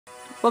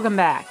welcome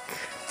back.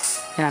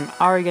 And I'm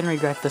already gonna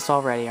regret this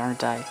already,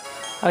 aren't I?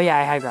 Oh yeah,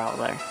 I had Growl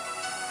there.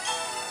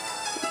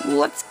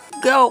 Let's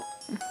go!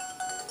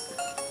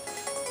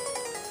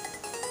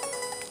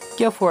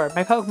 Go for it.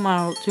 My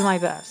Pokemon will do my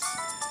best.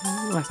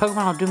 My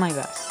Pokemon will do my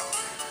best.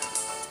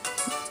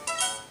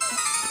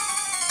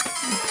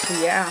 So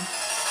yeah,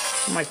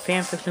 my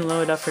fanfiction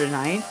loaded up for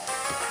tonight.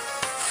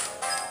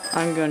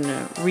 I'm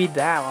gonna read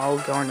that while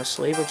going to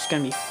sleep, which is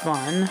gonna be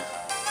fun.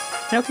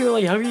 I know people are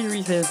like, how do you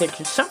read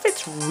fanfiction? Some of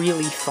it's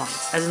really fun,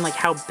 as in like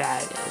how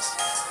bad it is.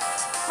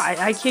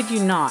 I kid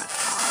you not.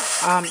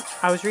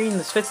 I was reading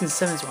the Fifth and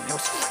Simmons one. It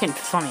was fucking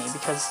funny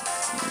because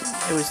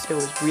it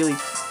was really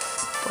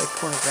like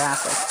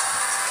pornographic.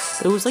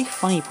 It was like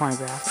funny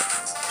pornographic.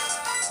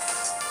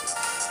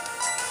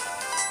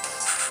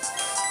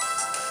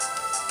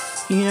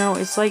 You know,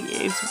 it's like,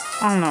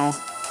 I don't know.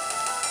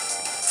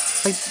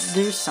 Like,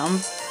 there's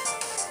some,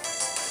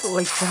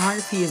 like,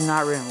 pornography is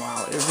not written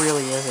well. It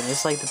really isn't.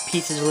 It's like the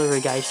pizza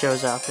delivery guy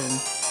shows up and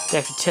they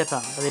have to tip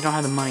him, but they don't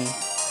have the money.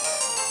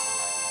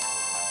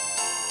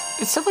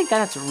 It's stuff like that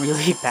that's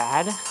really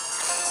bad.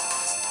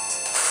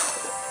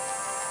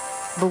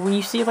 But when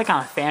you see it, like,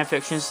 on a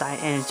fanfiction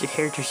site and it's your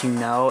characters you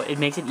know, it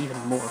makes it even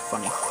more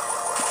funny.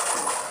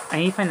 I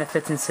need to find the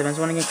Fitz and Simmons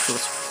one again because it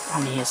was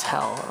funny as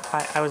hell.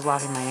 I was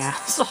laughing my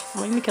ass off,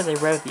 mainly because I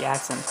read with the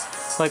accent.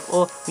 Like,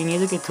 well, we need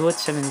to get to it,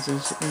 Simmons, and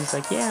it's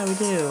like, yeah, we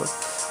do.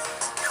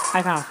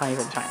 I found it funny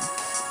for the time.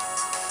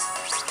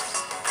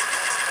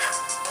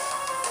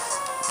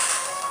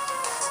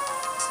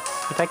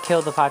 If I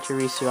killed the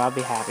Pachirisu, I'll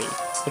be happy.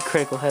 The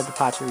critical hit the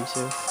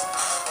Pachirisu.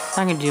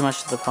 Not gonna do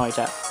much to the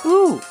Ponyta.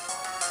 Ooh!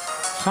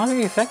 It's not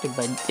very effective,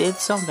 but it did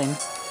something.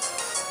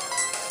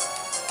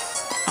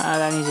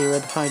 That needs to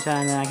read the Ponyta,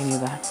 and then I can do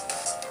that.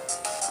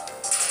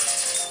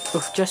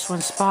 With just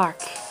one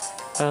spark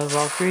of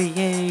all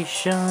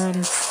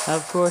creation,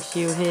 of course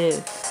you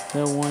hit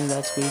the one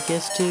that's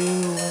weakest to.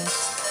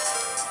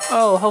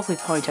 Oh, hopefully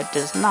Ponyta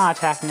does not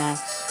attack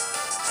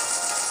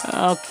next.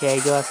 Okay,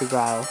 go after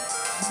Growl.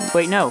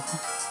 Wait, no.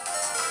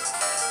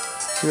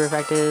 Super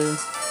effective.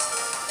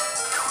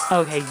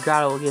 Okay,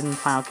 Growl will get in the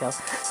final kill.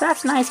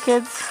 That's nice,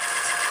 kids.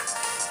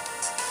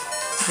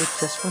 With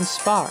just one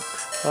spark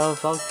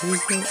of all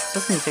creation.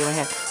 That's gonna stay in my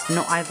head.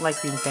 No, I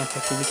like reading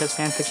fanfiction because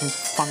fanfiction's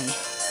funny.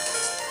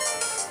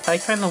 I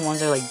like finding the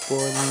ones that are like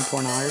borderline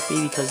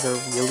pornography because they're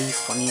really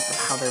funny for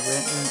how they're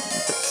written.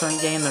 But some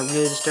game they're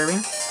really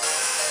disturbing.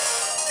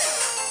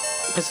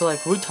 Because they're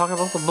like, we talk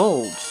about the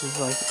bulge. It's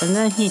like, and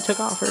then he took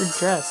off her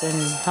dress and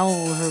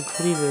held her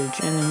cleavage,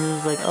 and he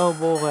was like, oh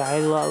boy, I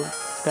love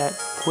that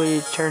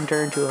Quidditch turned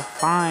her into a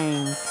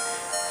fine,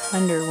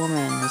 slender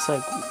woman. It's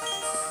like,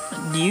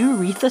 do you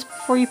read this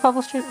before you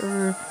publish it,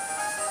 or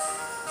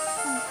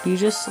do you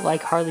just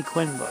like Harley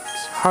Quinn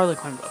books? Harley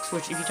Quinn books,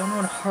 which if you don't know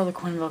what Harley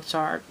Quinn books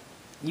are,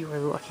 you are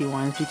the lucky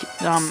ones.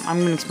 Because, I'm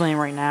going to explain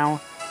right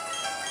now.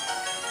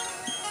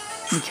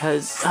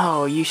 Because,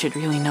 oh, you should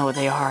really know what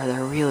they are.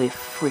 They're really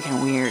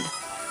freaking weird.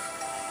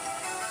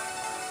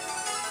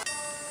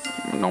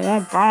 I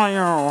won't buy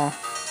you.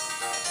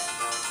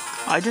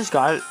 I just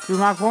got it through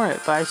my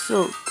point, but I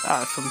still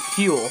got some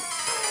fuel.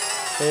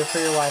 Save it for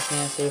your wife,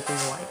 man. Save it for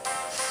your wife.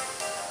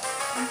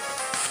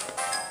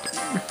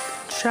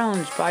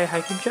 Challenged by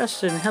Hiker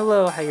Justin.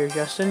 Hello, Hiker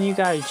Justin. You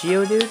got a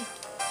Geodude?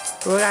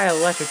 Well, I got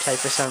electric type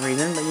for some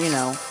reason, but you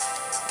know.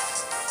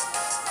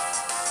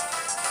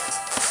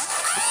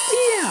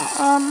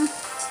 Yeah,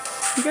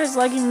 you guys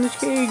liking Luke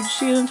Cage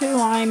Season 2?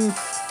 I'm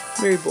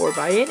very bored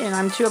by it, and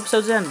I'm 2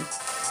 episodes in.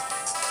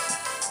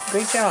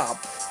 Great job.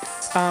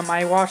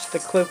 I watched the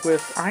clip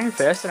with Iron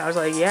Fist, and I was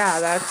like, yeah,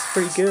 that's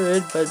pretty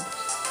good, but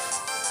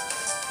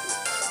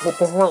what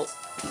the hell?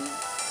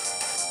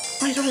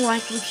 I don't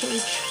like Luke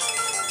Cage.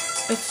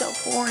 It's so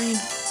boring.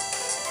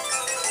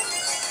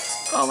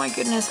 Oh my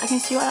goodness, I can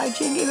see why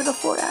IGN gave it a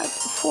 4 out of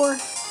 4.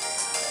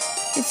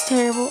 It's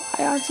terrible.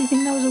 I honestly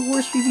think that was a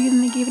worse review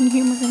than they gave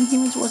Inhumans, and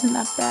Inhumans wasn't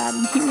that bad.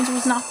 Inhumans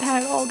was not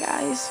bad at all,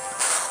 guys.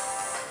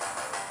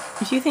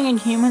 If you think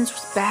Inhumans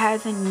was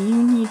bad, then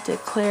you need to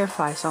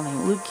clarify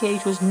something. Luke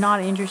Cage was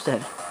not interesting.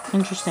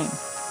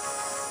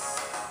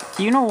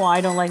 Do you know why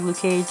I don't like Luke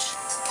Cage?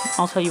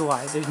 I'll tell you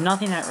why. There's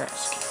nothing at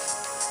risk.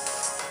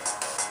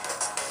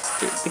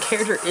 The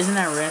character isn't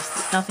at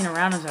risk. Nothing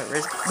around is at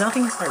risk.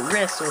 Nothing's at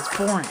risk, so it's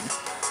boring.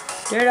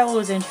 Daredevil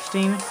was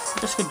interesting.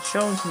 Jessica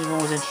Jones season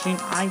 1 was interesting.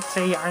 I'd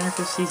say Iron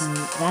Fist season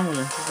 1 was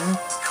interesting.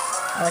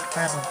 I like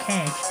Luke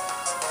Cage.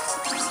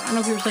 I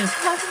know people are saying,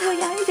 how can you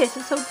like Iron Fist?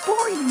 It's so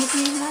boring and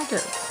making me an actor.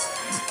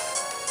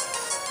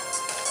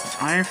 It's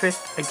Iron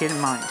Fist, I didn't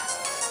mind.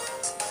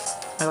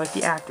 I like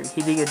the actor,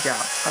 he did a good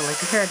job. I like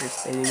the characters,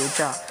 they did a good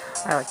job.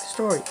 I like the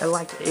story, I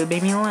liked it. It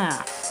made me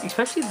laugh.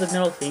 Especially the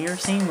middle finger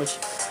scene, which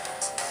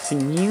has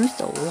been used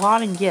a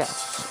lot in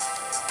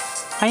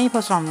GIFs. I need to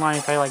post it online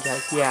if I like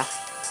that. Yeah.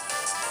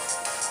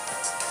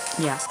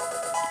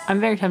 I'm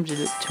very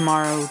tempted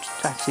tomorrow,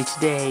 actually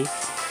today.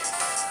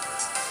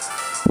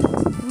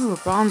 Ooh,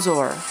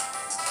 Bronzor.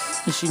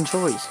 Interesting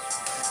choice.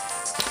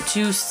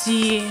 To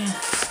see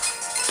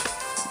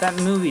that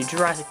movie,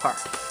 Jurassic Park.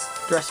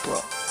 Jurassic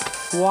World.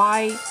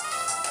 Why?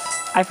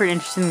 I've heard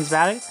interesting things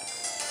about it.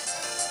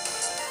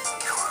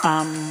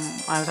 I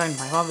was talking to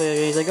my father the other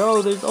day. He's like,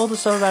 "Oh, there's all the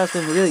stuff about it's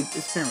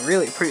been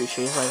really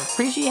preachy." It's like,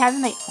 preachy?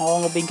 Haven't they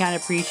all been kind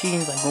of preachy?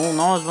 He's like, "Well,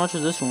 not as much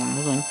as this one." I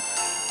was like,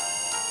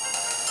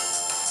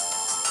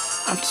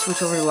 I have to switch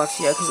over to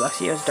Luxio because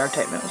Luxio has dark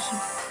type moves.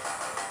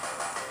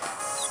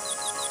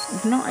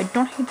 No, I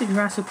don't hate the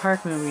Jurassic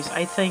Park movies.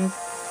 I think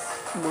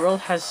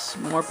World has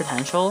more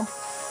potential.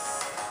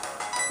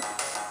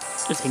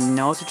 Just like,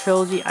 no, it's a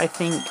trilogy. I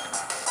think.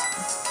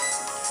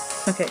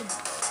 Okay.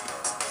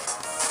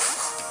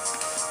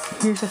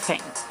 Here's the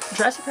thing.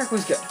 Jurassic Park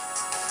was good.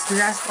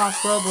 Jurassic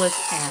Lost World was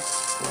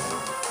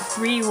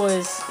 3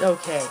 was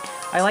okay.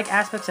 I like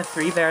aspects of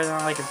 3 better than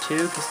I like of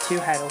 2, because 2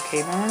 had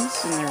okay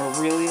moments, and they were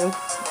really okay.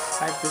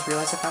 I just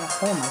realized I found a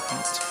hole in my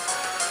pants.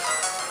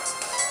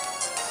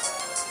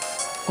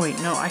 Wait,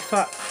 no, I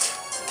thought...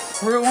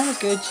 World 1 was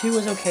good, 2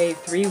 was okay,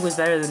 3 was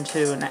better than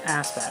 2 in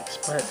aspects,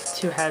 but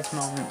 2 had its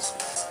moments.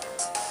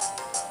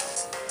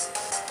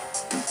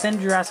 Then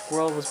Jurassic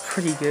World was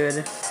pretty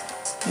good.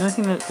 The only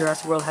thing that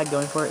Jurassic World had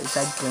going for it is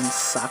that it didn't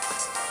suck.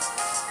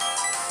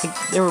 Like,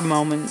 there were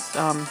moments,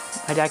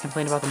 my dad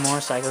complained about the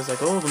motorcycles,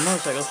 like, "Oh, the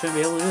motorcycles shouldn't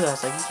be able to do that." I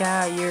was like,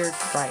 yeah, you're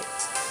right.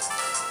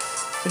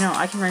 But no,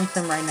 I can rank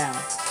them right now.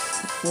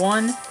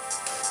 1,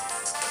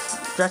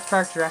 Jurassic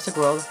Park, Jurassic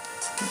World,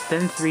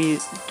 then 3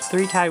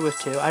 tied with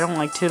 2. I don't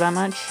like 2 that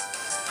much.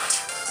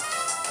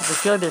 I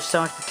feel like there's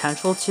so much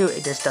potential to it,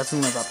 it just doesn't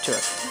live up to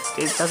it.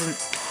 It doesn't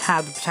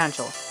have the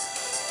potential.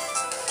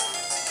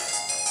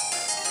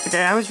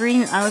 Okay, I was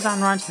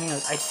on Rotten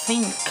Tomatoes. I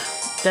think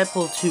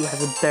Deadpool 2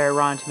 has a better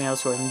Rotten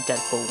Tomatoes score than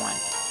Deadpool 1.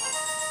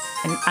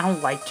 And I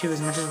don't like 2 as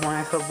much as 1.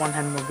 I thought 1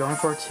 had more going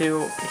for it.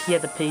 2, he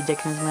had the piggy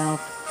dick in his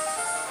mouth.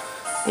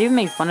 They even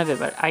made fun of it,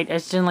 but I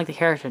just didn't like the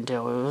character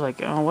until it was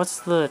like, oh, what's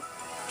the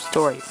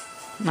story?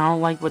 And I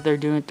don't like what they're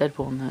doing with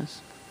Deadpool in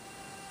this.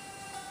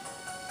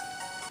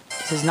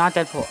 This is not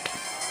Deadpool.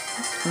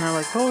 And they're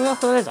like, oh,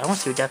 that's what it is. I want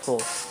to see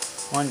Deadpool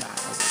 1 guy.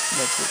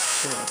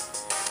 Deadpool 2.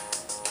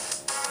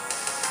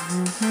 I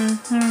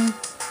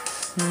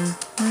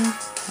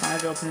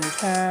have to open the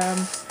tab.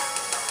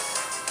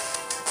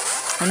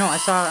 Oh no, I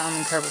saw it on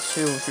Incredible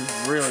 2, which is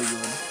really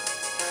good.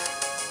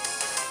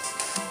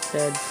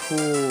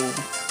 Deadpool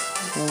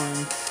 1.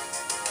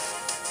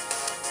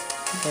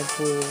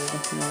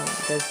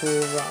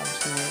 Deadpool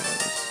Robson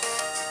Rose.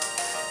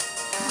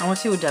 I want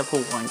to see what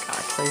Deadpool 1 got,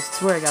 because I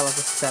swear I got like a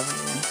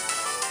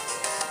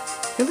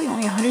 70. Really,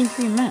 only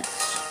 103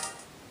 minutes.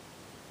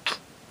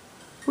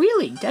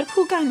 Really?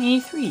 Deadpool got an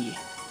 83.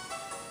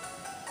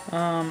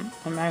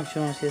 I'm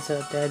actually want to see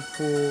this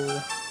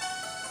Deadpool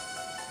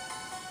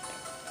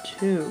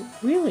 2.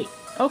 Really?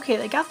 Okay,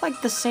 they got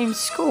like the same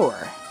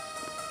score.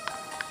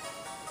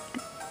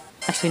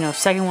 Actually, no.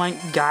 Second one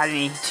got an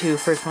 82.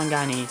 First one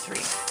got an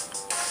 83.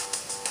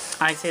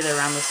 I'd say they're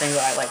around the same,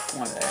 but I like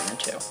one better than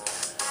the 2.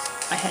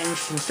 I had an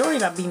interesting story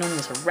about being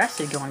almost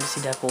arrested going to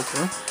see Deadpool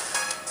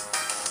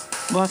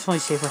 2. Well, that's only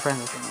safe for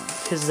friends with me.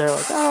 Because they're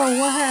like, oh,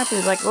 what happened?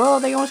 It's like, well,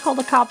 they almost called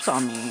the cops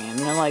on me. And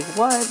they're like,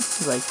 what?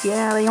 He's like,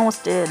 yeah, they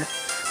almost did.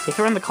 They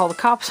threatened to call the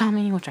cops on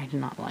me, which I did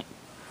not like.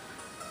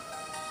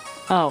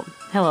 Oh,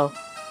 hello.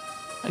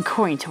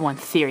 According to one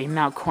theory,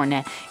 Mount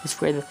Cornet is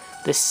where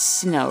the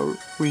snow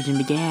region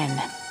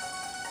began.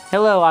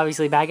 Hello,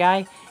 obviously bad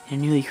guy. In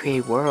a newly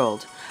created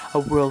world. A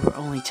world where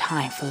only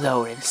time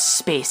flowed and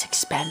space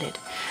expanded.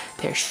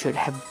 There should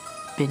have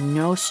been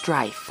no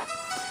strife.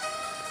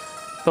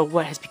 But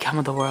what has become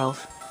of the world?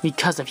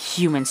 Because of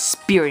human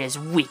spirit is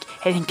weak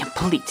and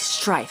incomplete,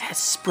 strife has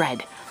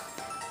spread.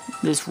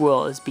 This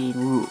world is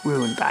being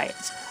ruined by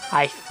it.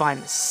 I find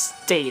the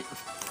state of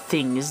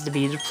things to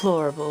be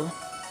deplorable.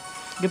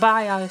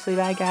 Goodbye, obviously,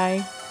 bad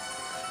guy.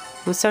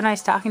 It was so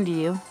nice talking to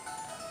you.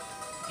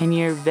 And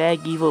your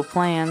vague evil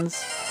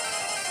plans.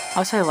 I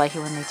also like it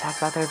when they talk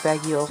about their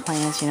vague evil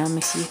plans, you know,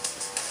 makes you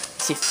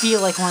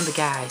feel like one of the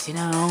guys, you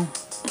know.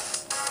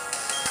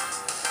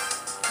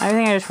 I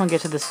think I just want to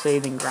get to the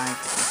save and grind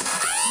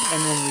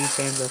and then read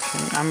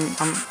transition. I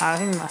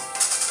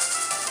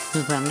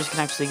think I'm just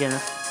gonna actually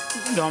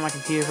go on my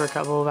computer for a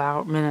couple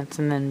of minutes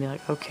and then be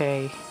like,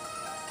 okay,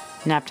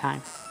 nap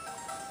time.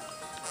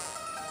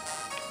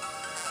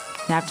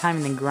 Nap time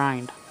and then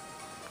grind.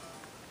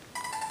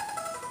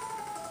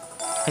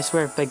 I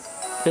swear, Big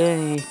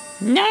Benny.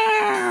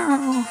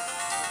 No!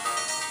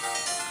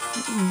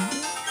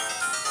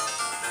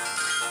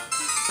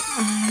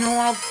 No,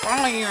 I'll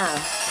fire!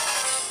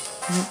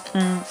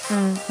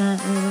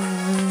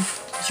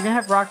 You're gonna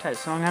have rock types,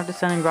 so I'm gonna have to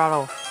send in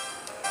Grotto.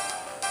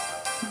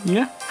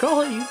 Yeah,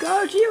 call it, you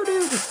got it, you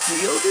dude!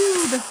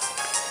 Dude!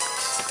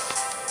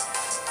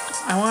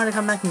 I wanted to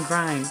come back and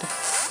grind.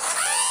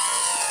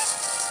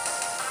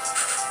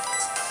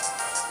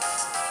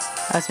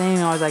 That's me,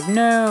 and I was like,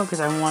 no, because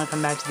I want to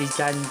come back to these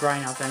guys and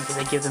grind out them because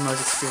they give the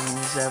most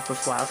experience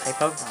with wild type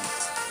Pokemon.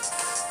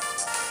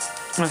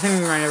 I think we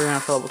can grind everyone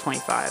up to level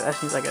 25. That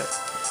seems like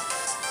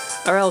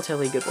a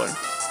relatively good one.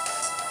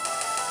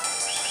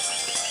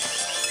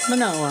 But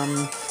no,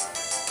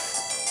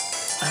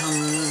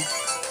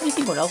 do you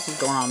think what else is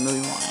going on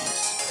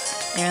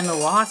movie-wise? And the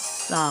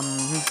last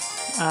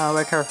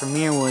red carpet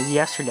premiere was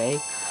yesterday.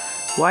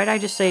 Why did I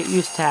just say it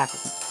used tackle?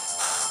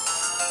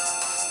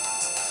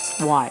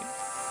 Why?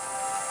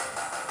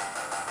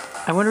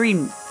 I want to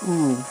read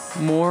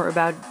more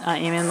about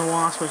Ant-Man and the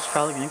Wasp, which is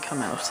probably going to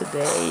come out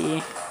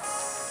today.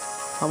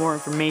 A lot more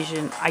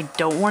information. I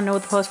don't want to know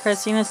what the post-credit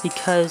scene is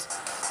because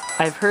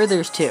I've heard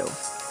there's 2.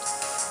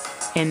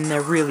 And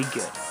they're really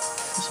good.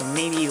 So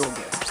maybe it'll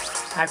do.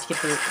 I have to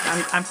get the...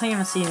 I'm planning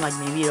on seeing like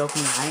maybe an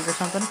opening night or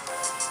something.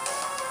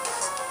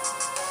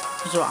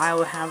 So I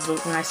will have,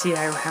 when I see it,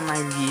 I will have my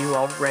review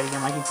all ready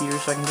on my computer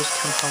so I can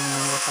just come home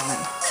and work on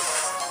it.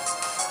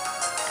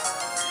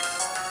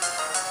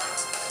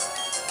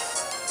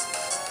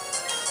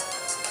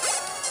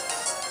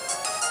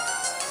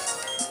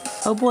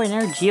 Oh boy,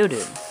 now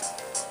Geodude.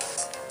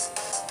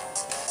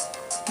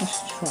 I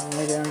just want to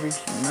lay down and drink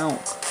some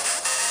milk.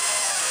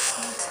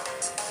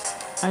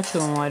 I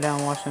actually want to lie down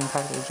and watch some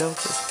Practical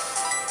Jokers.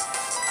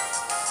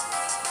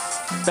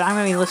 But I'm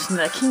going to be listening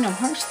to that Kingdom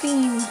Hearts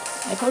theme.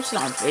 I posted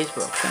it on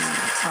Facebook and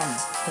I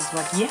was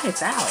like, yeah,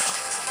 it's out.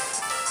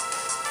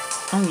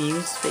 I'm going to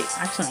use Facebook.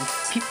 Actually,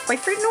 my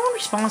friend, no one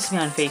responds to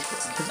me on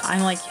Facebook because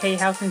I'm like, hey,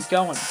 how's things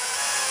going?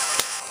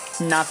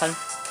 Nothing.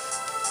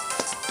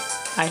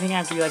 I think I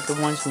have to be like the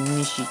ones who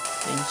Nishito.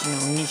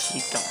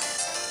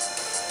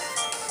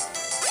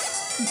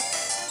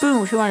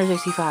 Boom,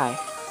 265.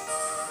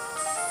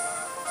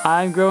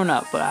 I'm grown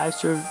up, but I've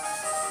served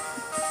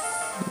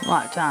a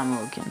lot of time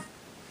looking.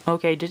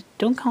 Okay, just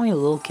don't call me a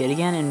little kid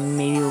again, and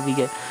maybe we'll be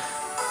good.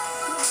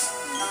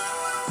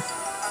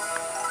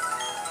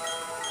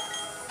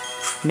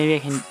 Maybe I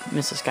can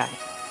miss this guy.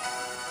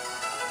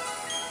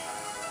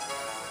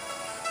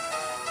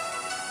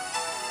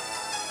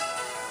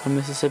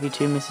 Mississippi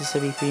 2,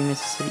 Mississippi 3,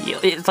 Mississippi...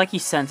 It's like he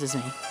senses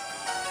me.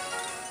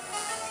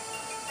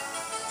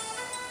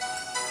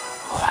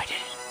 Oh, I did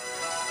it.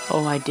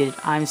 Oh, I did it.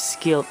 I'm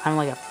skilled. I'm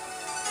like a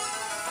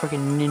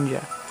freaking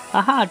ninja.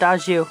 Aha,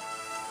 dodged you.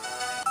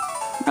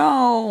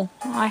 No,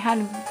 I had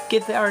to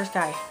get the artist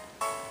guy.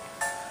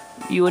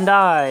 You and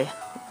I.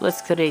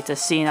 Let's create a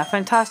scene. A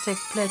fantastic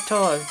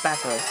plateau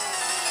battle.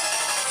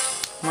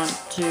 Want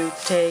to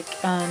take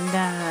a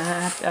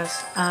nap?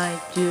 Yes, I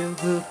do.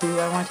 Hoo-hoo.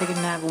 I want to take a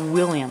nap.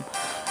 William.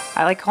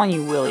 I like calling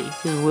you Willie,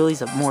 because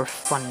Willie's a more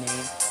fun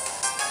name.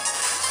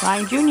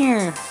 Ryan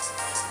Jr.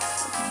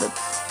 The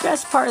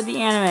best part of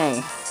the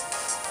anime.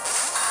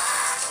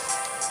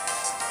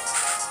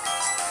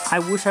 I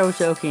wish I was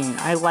joking.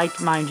 I liked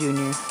Mine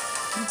Jr.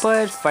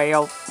 But it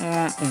failed. You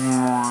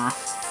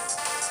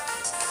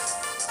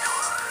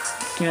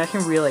know, I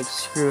can really like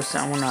screw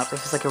someone up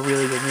if it's like a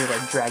really good new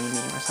like dragon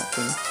game or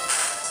something.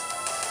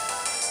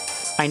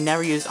 I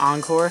never use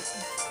Encore.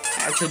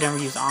 I actually never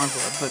use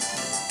Encore, but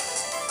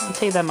I'll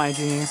take that, my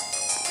junior.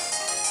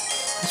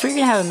 I'm sure you're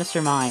gonna have a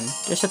Mr. Mime,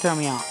 just to throw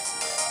me off.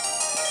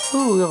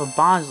 Ooh, we have a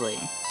Bonsley.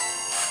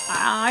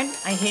 I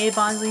hate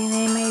Bonsley in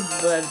anime,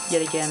 but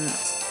yet again...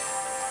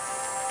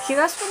 See,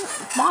 that's when...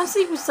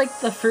 Bonsley was like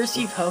the first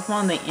few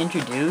Pokemon they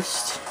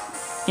introduced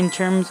in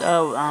terms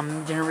of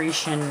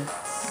Generation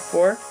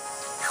 4.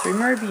 So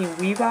remember being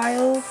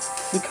Weavile,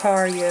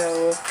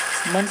 Lucario,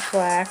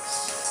 Munchlax,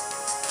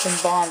 and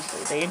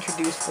Bonsley. They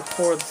introduced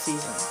before the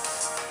season.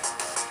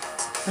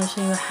 I was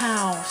saying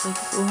how? It's like,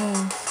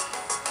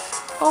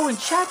 oh, and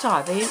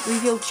Chatot. They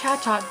revealed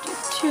Chatot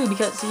too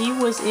because he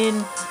was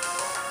in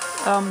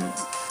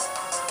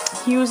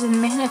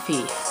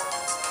Manaphy.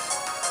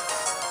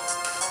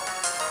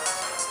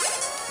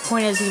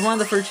 Point is, he's one of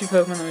the first two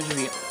Pokemon that was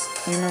revealed.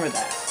 I remember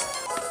that.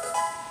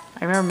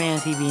 I remember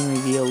Manaphy being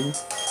revealed.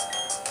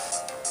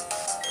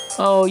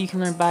 Oh, you can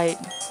learn Bite.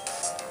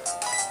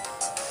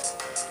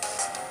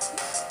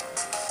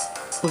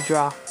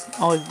 Withdraw.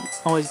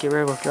 Always get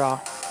rid of withdraw.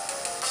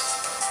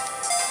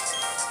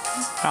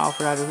 I'll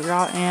forgot to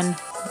withdraw and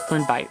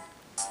learn Bite.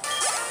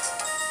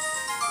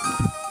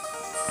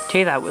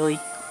 Take that, Willie.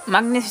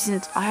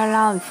 Magnificent. I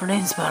allow you for the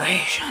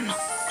inspiration.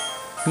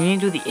 You need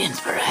to do the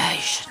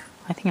inspiration.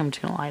 I think I'm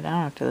just gonna lie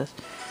down after this.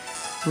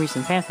 Read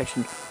some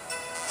fanfiction.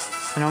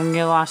 I know I'm gonna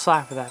get a lot of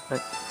slack for that,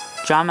 but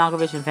John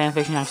Malkovich and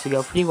fanfiction actually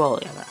go pretty well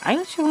together. I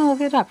actually want to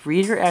look it up.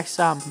 Reader X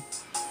John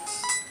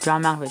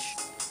Malkovich.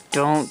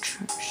 Don't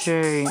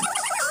say.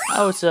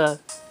 Oh, it's a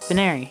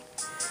Veneri.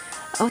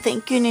 Oh,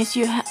 thank goodness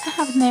you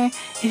have him there.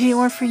 If it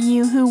weren't for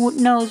you, who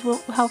knows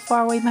how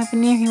far away my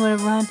Veneri would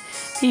have run.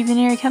 Hey,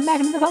 Veneri, come back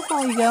into the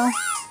Pokeball you go.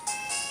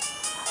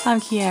 I'm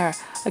Kiara,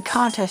 a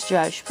contest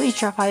judge. Please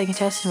drop by the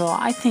contestant role.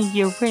 I think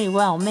you're pretty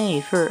well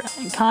made for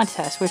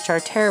contests which are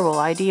terrible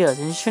ideas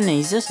and shouldn't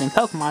exist in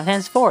Pokemon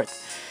henceforth.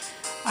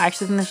 I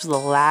actually think this was the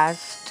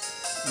last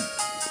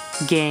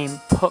game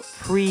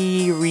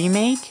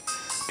pre-remake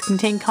to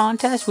contain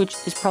contests, which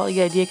is probably a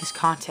good idea because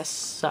contests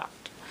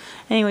sucked.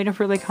 Anyway, don't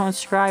forget to like, comment,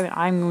 subscribe, and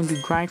I'm going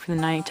to grind for the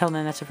night. Till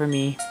then, that's it for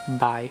me.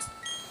 Bye.